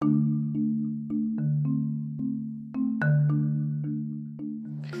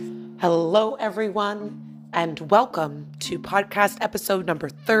Hello, everyone, and welcome to podcast episode number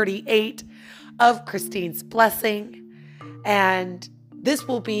 38 of Christine's Blessing. And this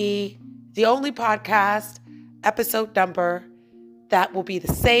will be the only podcast episode number that will be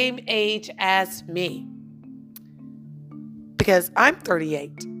the same age as me. Because I'm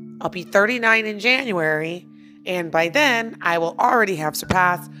 38. I'll be 39 in January, and by then I will already have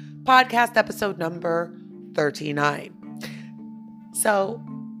surpassed podcast episode number 39. So,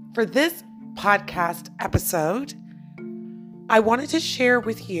 for this podcast episode, I wanted to share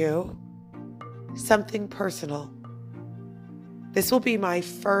with you something personal. This will be my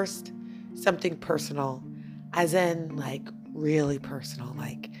first something personal, as in really personal,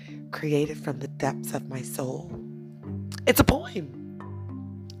 created from the depths of my soul. It's a poem.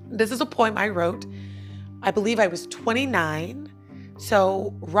 This is a poem I wrote. I believe I was 29,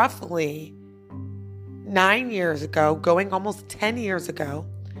 so roughly 9 years ago, going almost 10 years ago,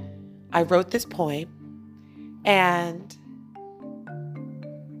 I wrote this poem, and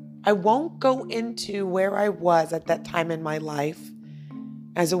I won't go into where I was at that time in my life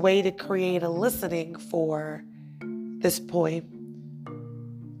as a way to create a listening for this poem,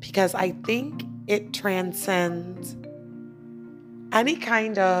 because I think it transcends any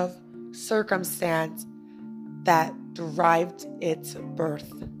kind of circumstance that derived its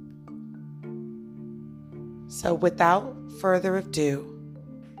birth. So without further ado,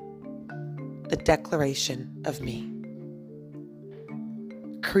 the declaration of me.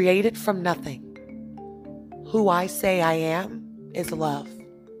 Created from nothing, who I say I am is love.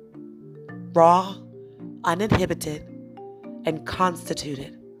 Raw, uninhibited, and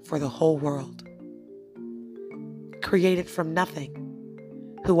constituted for the whole world. Created from nothing,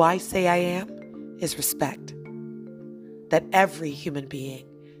 who I say I am is respect. That every human being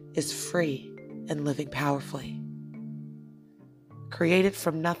is free and living powerfully. Created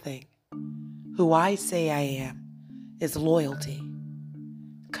from nothing, who I say I am is loyalty,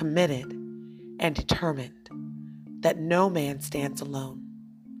 committed and determined, that no man stands alone.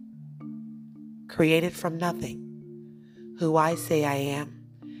 Created from nothing, who I say I am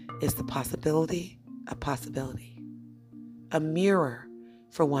is the possibility of possibility, a mirror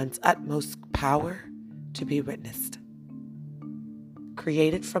for one's utmost power to be witnessed.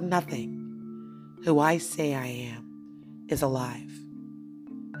 Created from nothing, who I say I am is alive,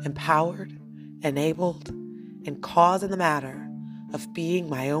 empowered, enabled, and cause in the matter of being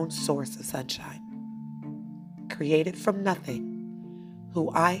my own source of sunshine. Created from nothing, who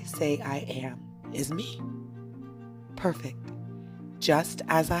I say I am is me, perfect, just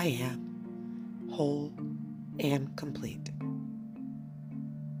as I am, whole and complete.